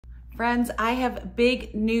Friends, I have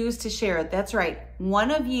big news to share. That's right. One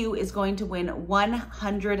of you is going to win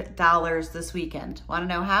 $100 this weekend. Want to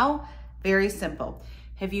know how? Very simple.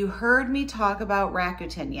 Have you heard me talk about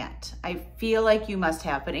Rakuten yet? I feel like you must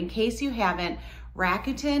have, but in case you haven't,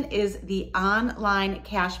 Rakuten is the online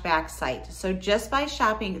cashback site. So just by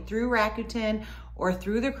shopping through Rakuten or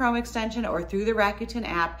through the Chrome extension or through the Rakuten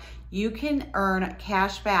app, you can earn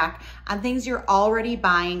cash back on things you're already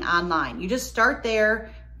buying online. You just start there,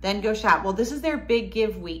 then go shop. Well, this is their big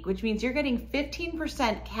give week, which means you're getting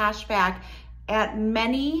 15% cash back at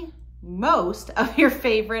most of your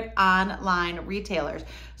favorite online retailers.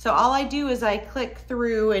 So all I do is I click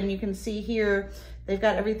through, and you can see here, they've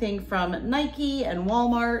got everything from Nike and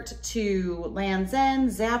Walmart to Land's End,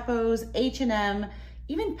 Zappos, H&M,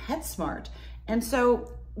 even PetSmart. And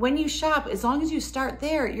so when you shop, as long as you start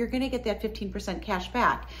there, you're gonna get that 15% cash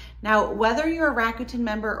back. Now, whether you're a Rakuten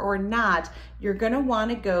member or not, you're gonna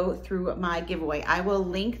wanna go through my giveaway. I will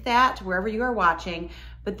link that wherever you are watching,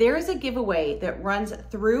 but there is a giveaway that runs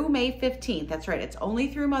through May 15th. That's right, it's only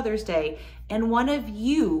through Mother's Day, and one of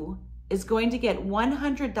you is going to get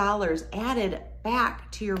 $100 added back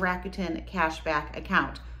to your Rakuten cashback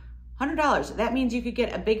account. $100. That means you could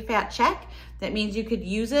get a big fat check. That means you could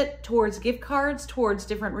use it towards gift cards, towards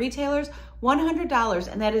different retailers. $100,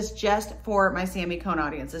 and that is just for my Sammy Cone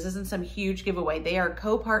audience. This isn't some huge giveaway. They are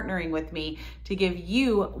co-partnering with me to give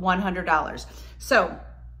you $100. So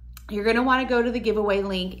you're gonna wanna go to the giveaway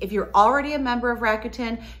link. If you're already a member of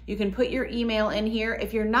Rakuten, you can put your email in here.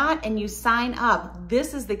 If you're not and you sign up,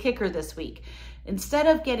 this is the kicker this week. Instead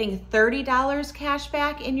of getting $30 cash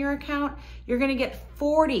back in your account, you're gonna get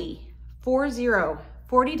 $40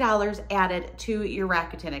 added to your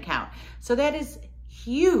Rakuten account. So that is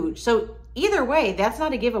huge. So either way, that's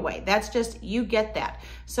not a giveaway. That's just, you get that.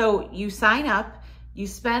 So you sign up, you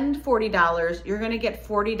spend $40, you're gonna get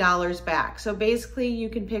 $40 back. So basically you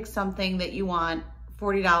can pick something that you want,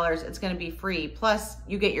 $40, it's gonna be free. Plus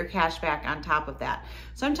you get your cash back on top of that.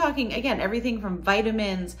 So I'm talking, again, everything from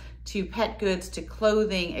vitamins to pet goods to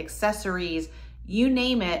clothing, accessories, you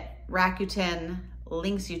name it, Rakuten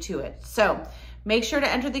links you to it. So make sure to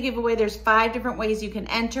enter the giveaway. There's 5 different ways you can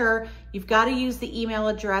enter. You've got to use the email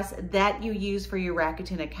address that you use for your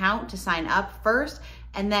Rakuten account to sign up first,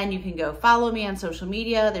 and then you can go follow me on social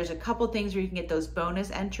media. There's a couple things where you can get those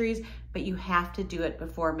bonus entries, but you have to do it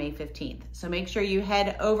before May 15th. So make sure you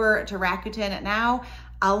head over to Rakuten now.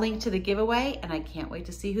 I'll link to the giveaway, and I can't wait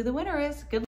to see who the winner is. Good luck.